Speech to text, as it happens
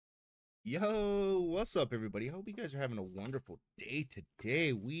Yo, what's up, everybody? Hope you guys are having a wonderful day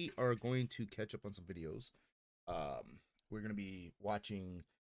today. We are going to catch up on some videos. We're gonna be watching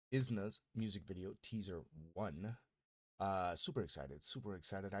IZNA's music video teaser one. Super excited, super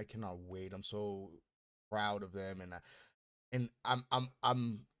excited. I cannot wait. I'm so proud of them, and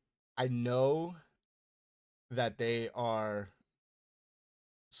I know that they are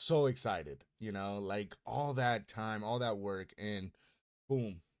so excited. Like all that time, all that work, and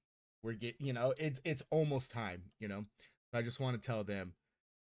boom, it's almost time. So I just want to tell them,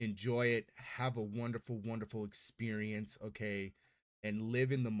 enjoy it, have a wonderful experience, okay, and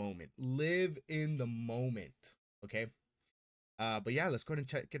live in the moment, okay. But yeah, let's go ahead and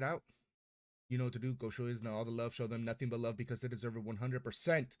check it out. You know what to do. Go show Isna all the love, show them nothing but love because they deserve it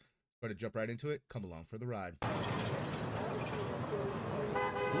 100%. Go to jump right into it. Come along for the ride.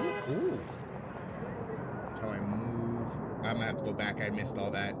 Ooh. That's how I move. I'm gonna have to go back. I missed all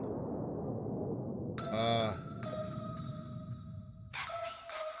that.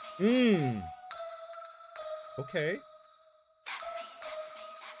 Okay.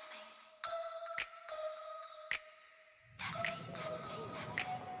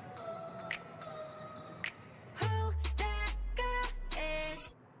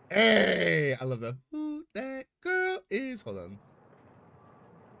 Hey, I love the who that girl is. Hold on.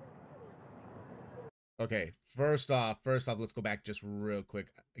 Okay, first off, let's go back just real quick.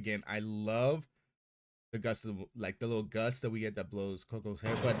 Again, I love the gust of, like, the little gust that we get that blows Coco's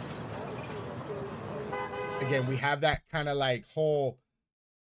hair, but again, we have that kind of like whole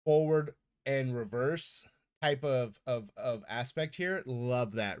forward and reverse type of aspect here.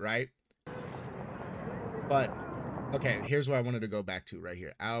 Love that, right? But okay, here's what I wanted to go back to right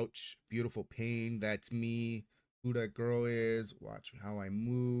here. Ouch, beautiful pain. That's me. Who that girl is. Watch how I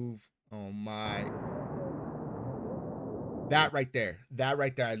move. Oh my. That right there. That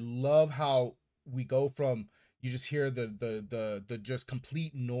right there. I love how we go from, you just hear the just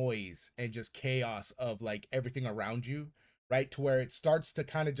complete noise and just chaos of like everything around you, right? To where it starts to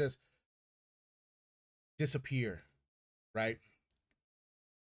kind of just disappear, right?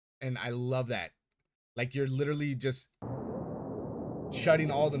 And I love that. Like you're literally just shutting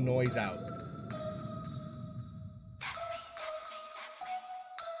all the noise out.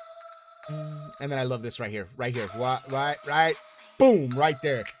 And then I love this right here. Right. Boom, right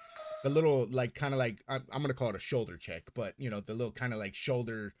there. The little, like, kind of like, I'm gonna call it a shoulder check, but the little kind of like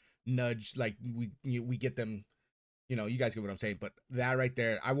shoulder nudge, like we get them, you guys get what I'm saying. But that right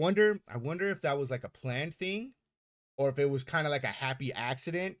there, I wonder if that was like a planned thing, or if it was kind of like a happy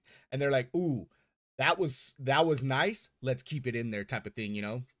accident, and they're like, ooh, that was nice, let's keep it in there type of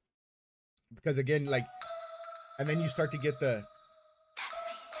thing. Because again, like, and then you start to get the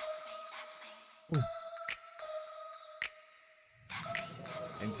ooh,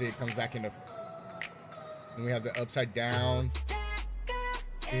 and see it comes back into, and we have the upside down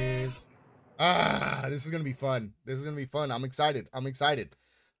is this is gonna be fun. I'm excited,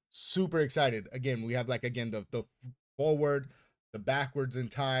 super excited. Again, we have, like, again, the forward, the backwards in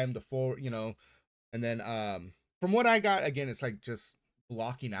time, the forward, and then from what I got, again, it's like just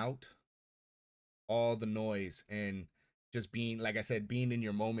blocking out all the noise and just being, like I said, being in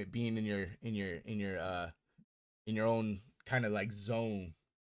your moment, being in your own kind of like zone.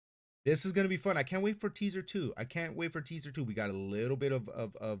 This is gonna be fun. I can't wait for teaser 2. We got a little bit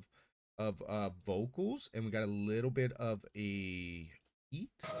of vocals, and we got a little bit of a beat.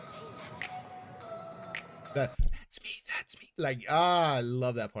 That's me. Like, I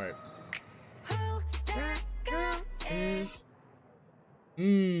love that part.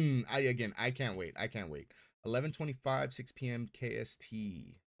 I can't wait. 11:25, 6 p.m.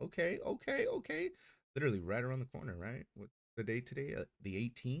 KST. Okay. Literally right around the corner, right? What's the date today? The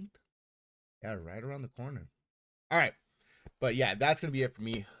 18th? Yeah, right around the corner. All right. But yeah, that's going to be it for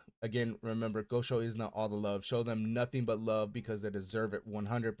me. Again, remember, go show IZNA all the love. Show them nothing but love because they deserve it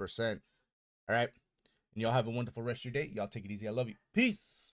 100%. All right. And y'all have a wonderful rest of your day. Y'all take it easy. I love you. Peace.